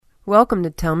Welcome to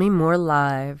Tell Me More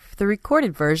Live, the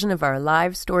recorded version of our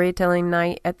live storytelling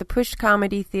night at the Push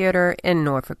Comedy Theater in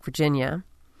Norfolk, Virginia.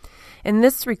 In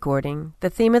this recording, the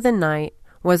theme of the night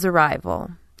was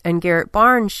arrival, and Garrett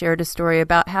Barnes shared a story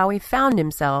about how he found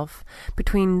himself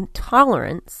between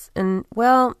tolerance and,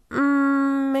 well,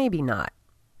 maybe not.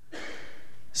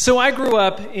 So I grew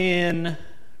up in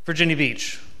Virginia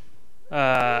Beach.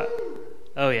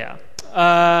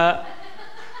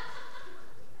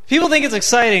 People think it's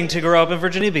exciting to grow up in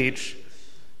Virginia Beach,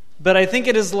 but I think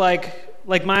it is like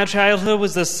my childhood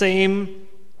was the same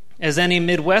as any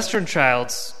Midwestern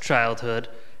child's childhood,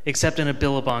 except in a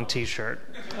Billabong t-shirt.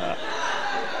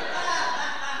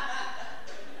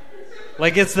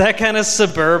 It's that kind of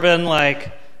suburban,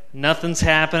 nothing's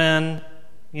happening,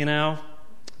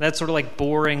 that sort of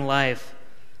boring life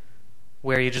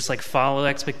where you just follow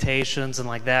expectations and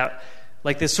that.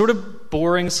 This sort of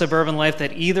boring suburban life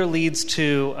that either leads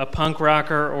to a punk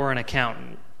rocker or an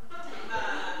accountant.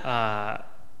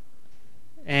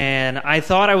 And I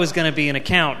thought I was going to be an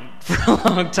accountant for a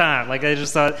long time. I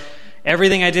just thought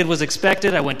everything I did was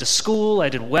expected. I went to school. I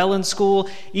did well in school.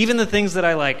 Even the things that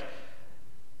I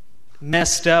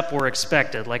messed up were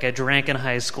expected. I drank in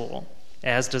high school,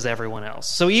 as does everyone else.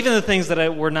 So even the things that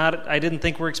I didn't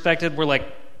think were expected were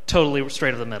totally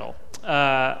straight of the middle.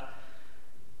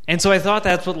 And so I thought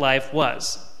that's what life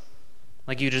was.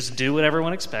 You just do what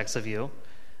everyone expects of you.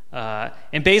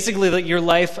 And basically your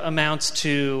life amounts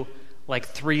to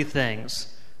three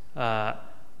things. A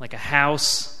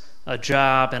house, a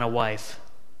job, and a wife,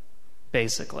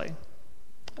 basically.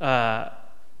 And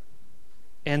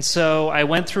so I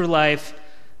went through life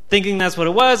thinking that's what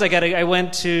it was. I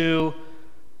went to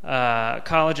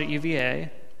college at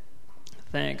UVA.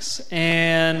 Thanks.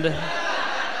 And...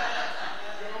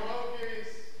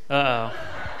 I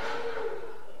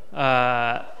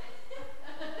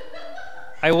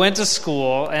went to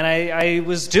school, and I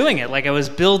was doing it. I was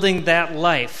building that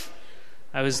life.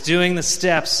 I was doing the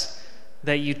steps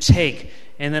that you take.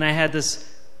 And then I had this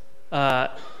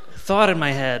thought in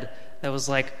my head that was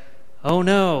oh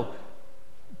no,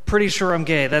 pretty sure I'm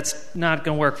gay. That's not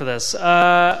going to work for this.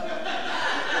 I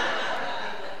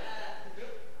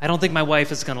don't think my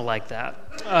wife is going to like that.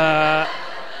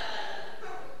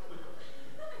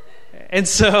 And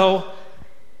so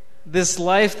this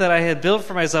life that I had built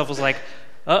for myself was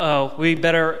we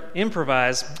better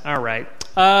improvise. All right.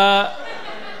 I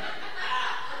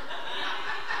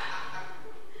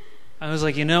was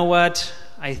you know what?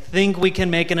 I think we can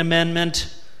make an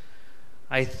amendment.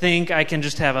 I think I can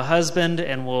just have a husband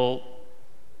and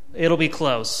it'll be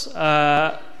close.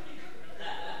 It'll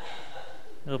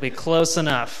be close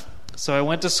enough. So I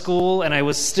went to school, and I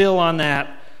was still on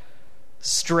that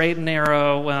straight and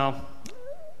narrow,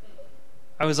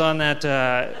 I was on that...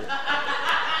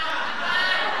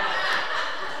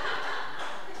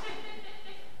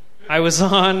 I was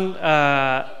on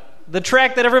the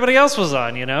track that everybody else was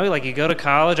on, you go to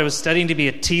college. I was studying to be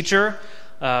a teacher,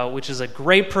 which is a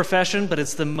great profession, but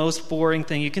it's the most boring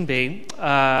thing you can be.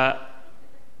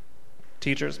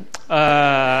 Teachers.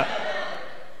 I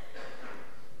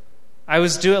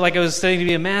was studying to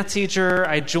be a math teacher.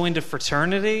 I joined a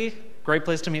fraternity. Great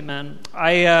place to meet men.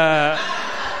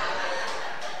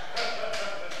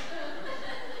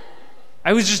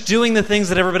 I was just doing the things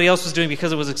that everybody else was doing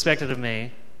because it was expected of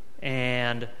me,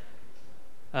 and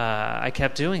I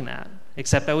kept doing that,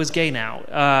 except I was gay now.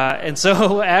 And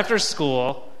so after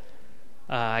school,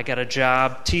 I got a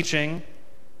job teaching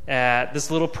at this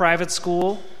little private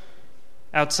school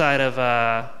outside of...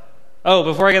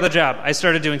 before I got the job, I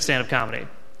started doing stand-up comedy.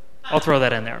 I'll throw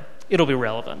that in there. It'll be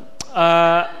relevant.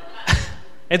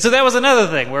 And so that was another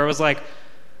thing where it was I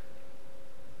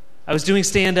was doing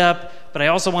stand-up, but I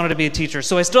also wanted to be a teacher.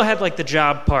 So I still had the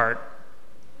job part.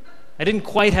 I didn't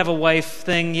quite have a wife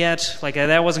thing yet.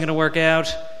 That wasn't going to work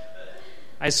out.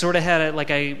 I sort of had it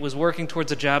I was working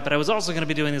towards a job, but I was also going to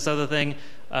be doing this other thing.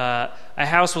 A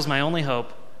house was my only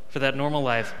hope for that normal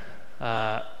life.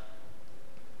 But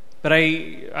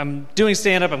I'm doing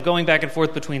stand-up. I'm going back and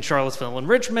forth between Charlottesville and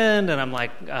Richmond, and I'm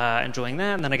enjoying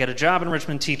that. And then I get a job in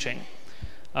Richmond teaching.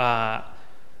 And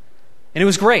it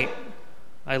was great.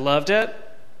 I loved it.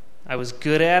 I was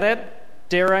good at it,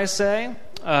 dare I say.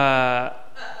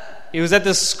 It was at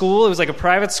this school. It was a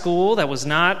private school that was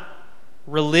not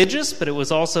religious, but it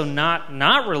was also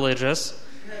not religious.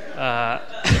 And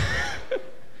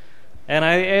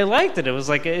I liked it. It was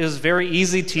it was very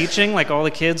easy teaching. All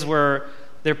the kids were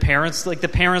their parents. The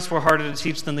parents were harder to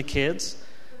teach than the kids.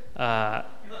 And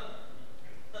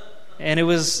it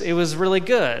was really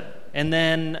good. And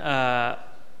then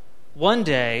one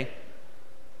day,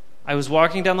 I was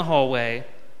walking down the hallway,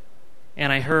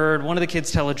 and I heard one of the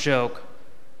kids tell a joke,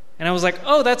 and I was like,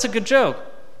 oh, that's a good joke.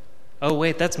 Oh,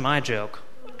 wait, that's my joke.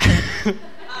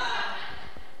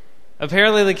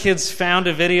 Apparently the kids found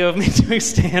a video of me doing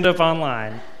stand-up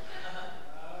online,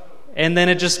 and then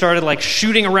it just started like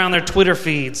shooting around their Twitter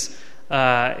feeds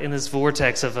in this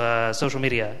vortex of social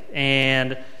media,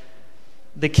 and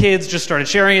the kids just started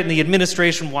sharing it, and the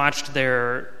administration watched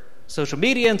their social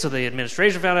media, and so the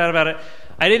administration found out about it.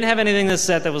 I didn't have anything this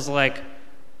set that was like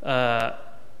I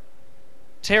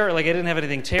didn't have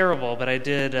anything terrible, but I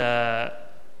did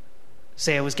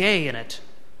say I was gay in it.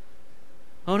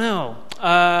 Oh no.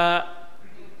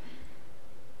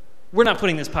 We're not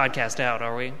putting this podcast out,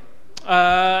 are we?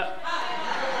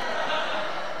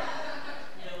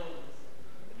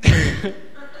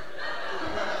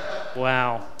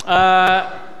 Wow.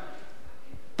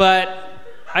 But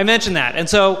I mentioned that. And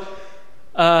so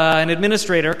an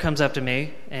administrator comes up to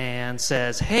me and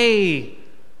says, hey,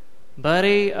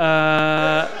 buddy,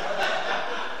 I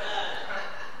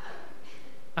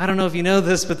don't know if you know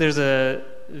this, but there's a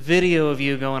video of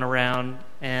you going around.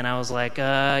 And I was like,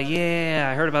 yeah,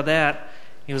 I heard about that.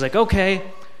 He was like, okay,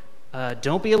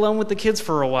 don't be alone with the kids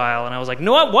for a while. And I was like,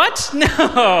 no, what?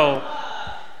 No.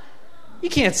 You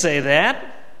can't say that.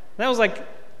 That was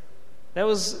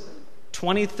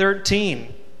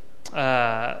 2013.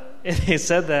 They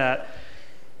said that.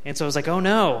 And so I was like, oh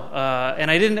no. And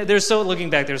I didn't, looking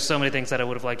back, there's so many things that I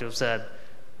would have liked to have said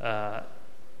that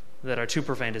are too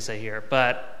profane to say here.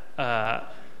 But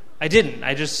I didn't.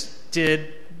 I just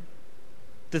did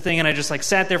the thing, and I just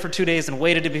sat there for 2 days and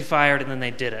waited to be fired, and then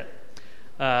they did it.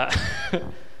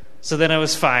 So then I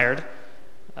was fired.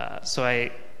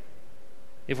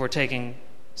 If we're taking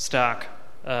stock,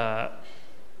 not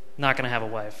going to have a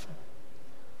wife.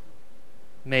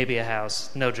 Maybe a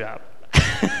house, no job.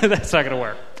 That's not going to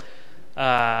work.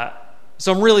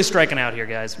 So I'm really striking out here,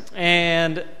 guys.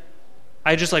 And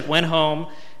I just went home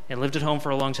and lived at home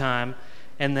for a long time.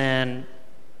 And then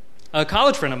a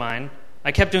college friend of mine,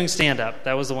 I kept doing stand-up.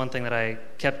 That was the one thing that I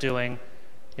kept doing.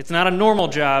 It's not a normal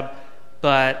job,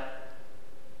 but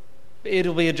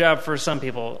it'll be a job for some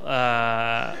people.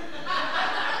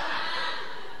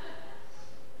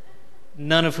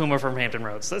 None of whom are from Hampton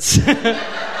Roads.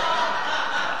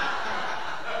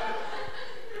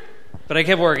 But I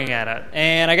kept working at it.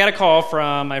 And I got a call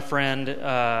from my friend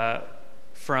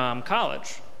from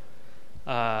college.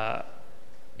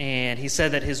 And he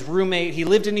said that his roommate, he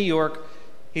lived in New York,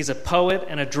 he's a poet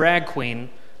and a drag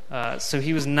queen, so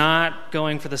he was not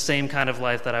going for the same kind of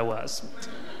life that I was.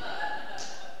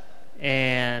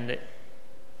 And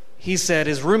he said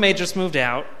his roommate just moved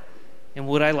out, and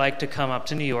would I like to come up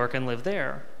to New York and live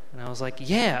there? And I was like,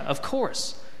 yeah, of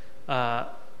course. I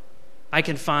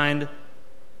can find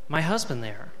my husband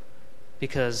there.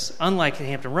 Because unlike the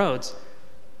Hampton Roads,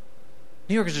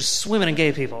 New York is just swimming in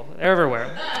gay people. They're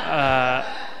everywhere.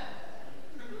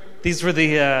 These were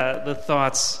the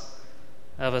thoughts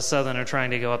of a Southerner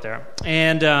trying to go up there.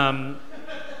 And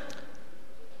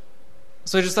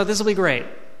so I just thought, this will be great.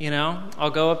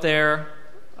 I'll go up there.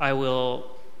 I will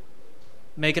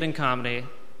make it in comedy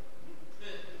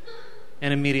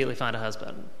and immediately find a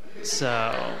husband.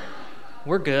 So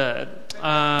we're good.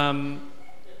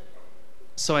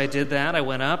 So I did that. I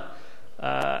went up.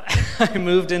 I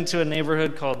moved into a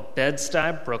neighborhood called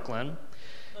Bed-Stuy, Brooklyn.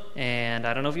 And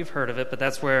I don't know if you've heard of it, but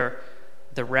that's where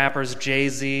the rappers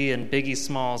Jay-Z and Biggie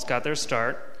Smalls got their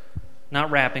start. Not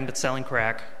rapping, but selling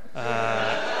crack.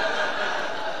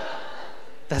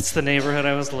 That's the neighborhood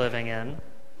I was living in.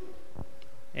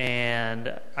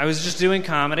 And I was just doing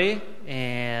comedy,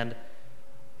 and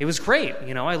it was great.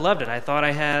 I loved it. I thought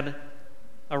I had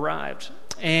arrived.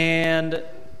 And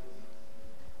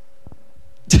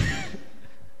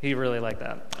he really liked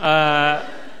that.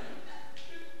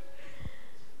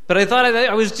 But I thought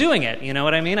I was doing it, you know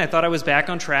what I mean? I thought I was back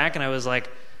on track, and I was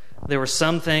like, there were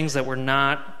some things that were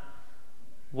not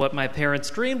what my parents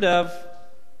dreamed of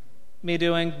me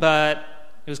doing, but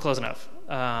it was close enough.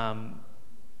 And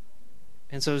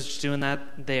so I was just doing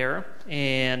that there.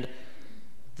 And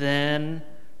then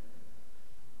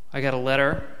I got a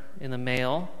letter in the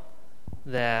mail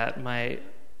that my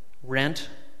rent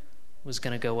was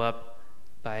going to go up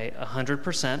by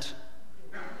 100%.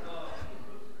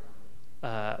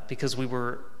 Because we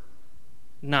were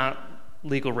not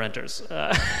legal renters.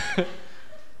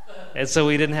 And so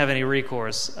we didn't have any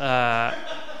recourse.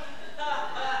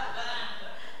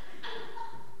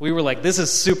 We were like, this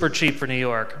is super cheap for New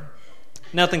York.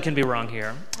 Nothing can be wrong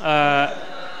here.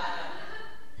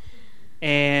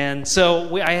 And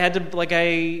so I had to,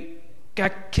 I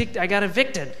got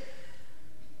evicted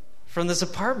from this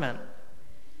apartment.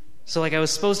 So I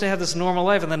was supposed to have this normal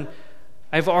life, and then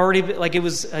I've already been, like, it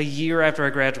was a year after I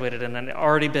graduated, and I'd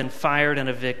already been fired and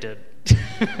evicted.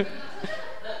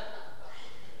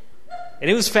 And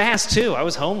it was fast, too. I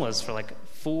was homeless for, like,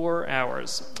 4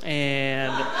 hours.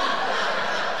 And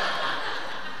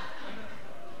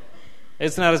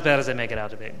it's not as bad as they make it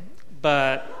out to be.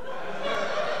 But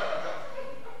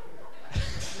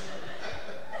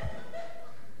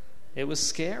it was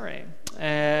scary.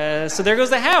 So there goes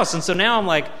the house. And so now I'm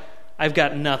like, I've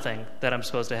got nothing that I'm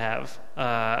supposed to have.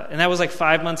 And that was like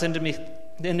 5 months into me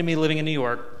living in New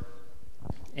York.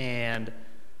 And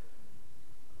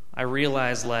I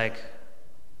realized, like,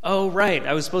 oh, right,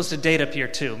 I was supposed to date up here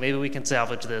too. Maybe we can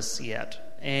salvage this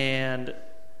yet. And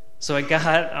so I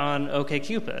got on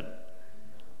OkCupid.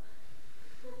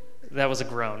 That was a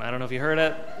groan. I don't know if you heard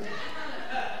it.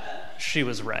 She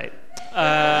was right.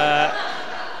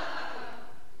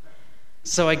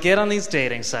 So I get on these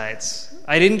dating sites.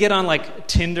 I didn't get on like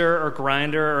Tinder or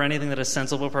Grindr or anything that a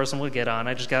sensible person would get on.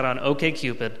 I just got on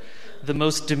OkCupid, the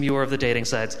most demure of the dating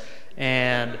sites.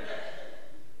 And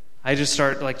I just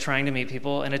start like trying to meet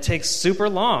people, and it takes super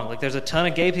long. Like, there's a ton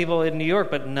of gay people in New York,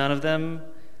 but none of them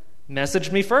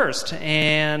messaged me first.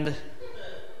 And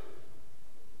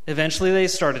eventually they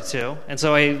started to. And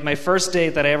so my first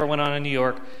date that I ever went on in New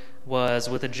York was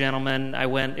with a gentleman.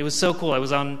 It was so cool. I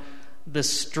was on the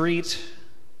street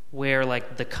where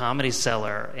like the Comedy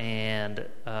Cellar and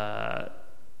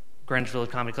Greenwich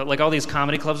Village Comedy Club, like all these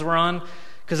comedy clubs were on,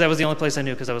 because that was the only place I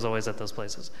knew, because I was always at those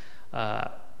places.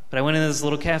 But I went into this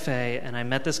little cafe, and I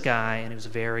met this guy, and he was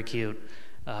very cute.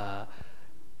 And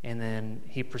then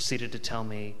he proceeded to tell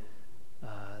me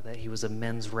that he was a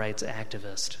men's rights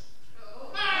activist.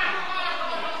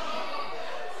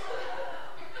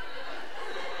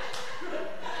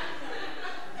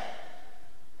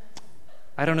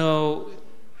 I don't know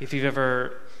if you've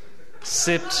ever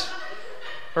sipped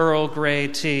Earl Grey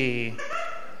tea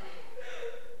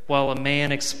while a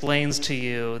man explains to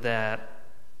you that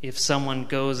if someone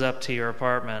goes up to your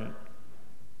apartment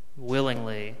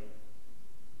willingly,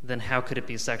 then how could it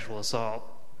be sexual assault?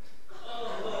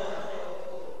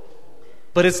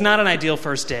 But it's not an ideal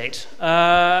first date.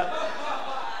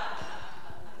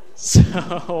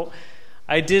 So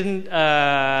I didn't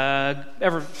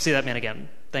ever see that man again,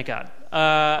 thank God.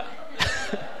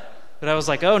 But I was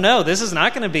like, oh no, this is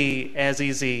not going to be as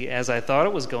easy as I thought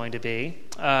it was going to be.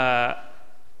 I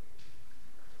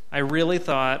really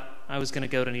thought I was going to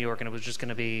go to New York and it was just going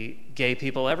to be gay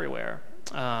people everywhere.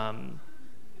 I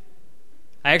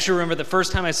actually remember the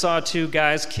first time I saw two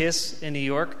guys kiss in New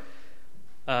York.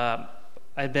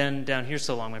 I'd been down here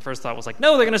so long, my first thought was like,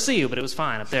 no, they're going to see you, but it was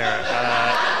fine up there.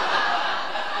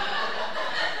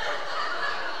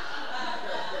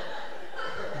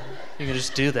 You can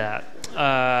just do that.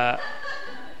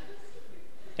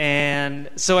 And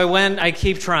so I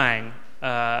keep trying.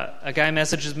 A guy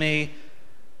messages me,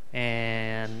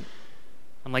 and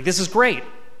I'm like, this is great.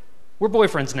 We're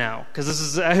boyfriends now,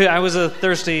 because I was a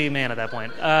thirsty man at that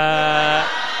point.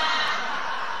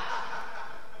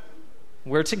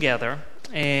 We're together,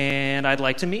 and I'd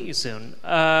like to meet you soon.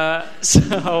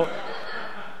 So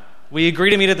we agree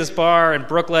to meet at this bar in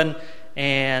Brooklyn,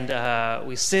 and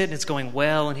we sit, and it's going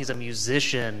well, and he's a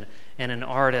musician and an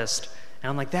artist. And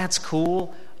I'm like, that's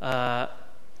cool.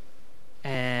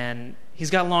 And he's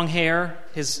got long hair.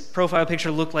 His profile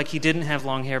picture looked like he didn't have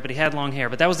long hair, but he had long hair.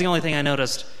 But that was the only thing I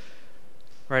noticed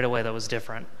right away that was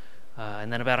different.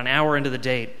 And then about an hour into the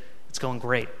date, it's going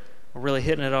great. We're really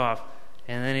hitting it off.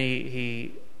 And then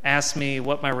he asked me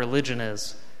what my religion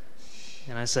is.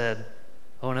 And I said,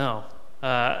 oh no.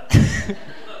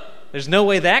 There's no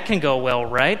way that can go well,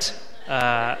 right?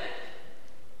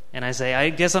 And I say, I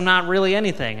guess I'm not really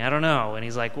anything. I don't know. And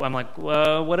I'm like,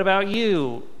 well, what about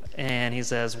you? And he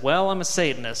says, well, I'm a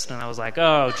Satanist. And I was like,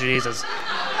 oh, Jesus.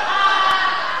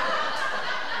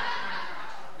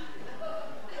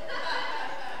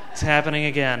 It's happening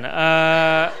again.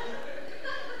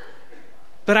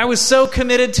 But I was so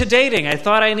committed to dating. I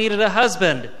thought I needed a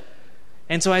husband.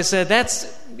 And so I said,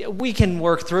 we can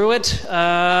work through it.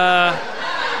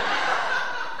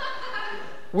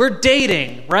 We're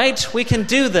dating, right? We can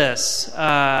do this.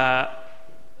 And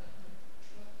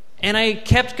I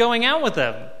kept going out with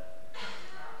him.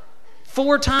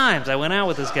 4 times I went out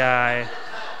with this guy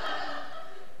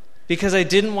because I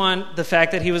didn't want the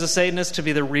fact that he was a Satanist to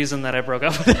be the reason that I broke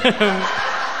up with him.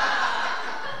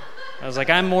 I was like,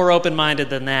 I'm more open-minded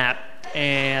than that,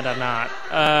 and I'm not.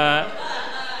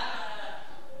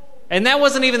 And that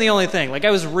wasn't even the only thing. Like,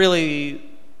 I was really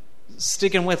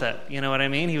sticking with it, you know what I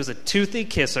mean? He was a toothy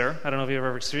kisser. I don't know if you've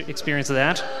ever experienced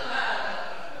that.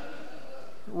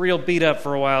 Real beat up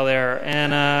for a while there.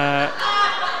 And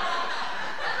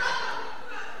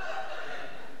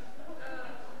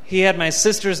He had my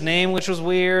sister's name, which was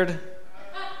weird.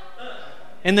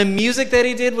 And the music that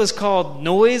he did was called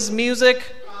noise music,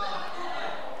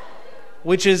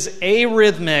 which is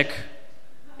arrhythmic,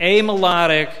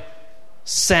 amelodic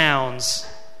sounds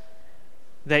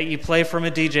that you play from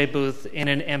a DJ booth in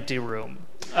an empty room.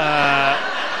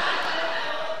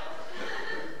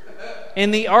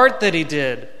 And the art that he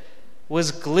did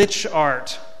was glitch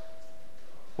art,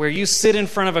 where you sit in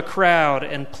front of a crowd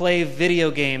and play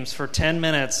video games for 10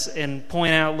 minutes and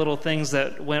point out little things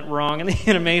that went wrong in the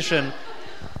animation,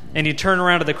 and you turn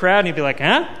around to the crowd and you'd be like,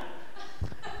 huh?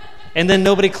 And then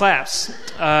nobody claps.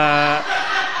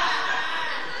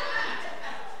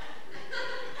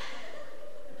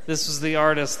 This was the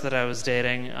artist that I was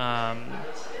dating.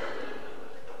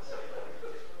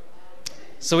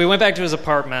 So we went back to his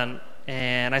apartment,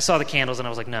 and I saw the candles, and I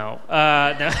was like, no.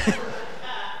 No.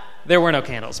 There were no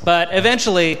candles. But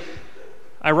eventually,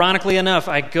 ironically enough,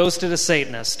 I ghosted a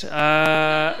Satanist.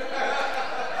 And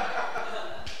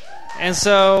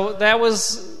so that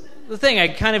was the thing. I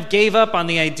kind of gave up on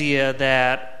the idea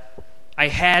that I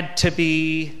had to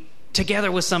be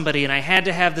together with somebody, and I had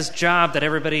to have this job that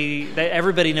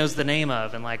everybody knows the name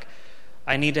of, and like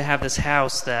I need to have this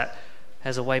house that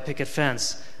has a white picket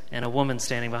fence and a woman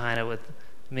standing behind it with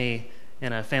me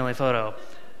in a family photo.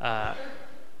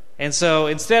 And so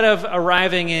instead of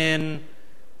arriving in,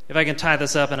 if I can tie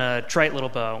this up in a trite little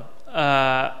bow,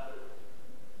 I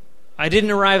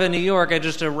didn't arrive in New York. I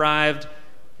just arrived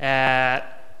at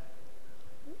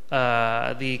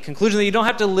the conclusion that you don't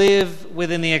have to live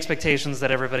within the expectations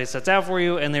that everybody sets out for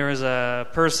you, and there is a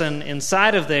person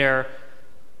inside of there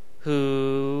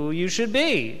who you should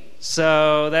be.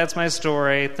 So that's my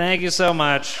story. Thank you so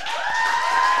much.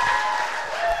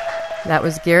 That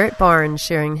was Garrett Barnes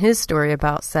sharing his story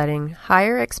about setting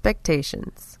higher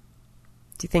expectations.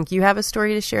 Do you think you have a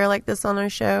story to share like this on our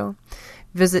show?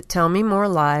 Visit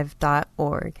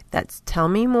tellmemorelive.org. That's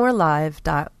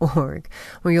tellmemorelive.org,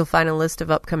 where you'll find a list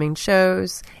of upcoming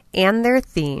shows and their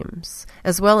themes,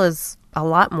 as well as a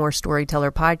lot more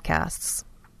storyteller podcasts.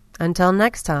 Until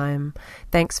next time,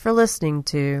 thanks for listening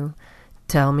to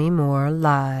Tell Me More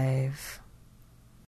Live.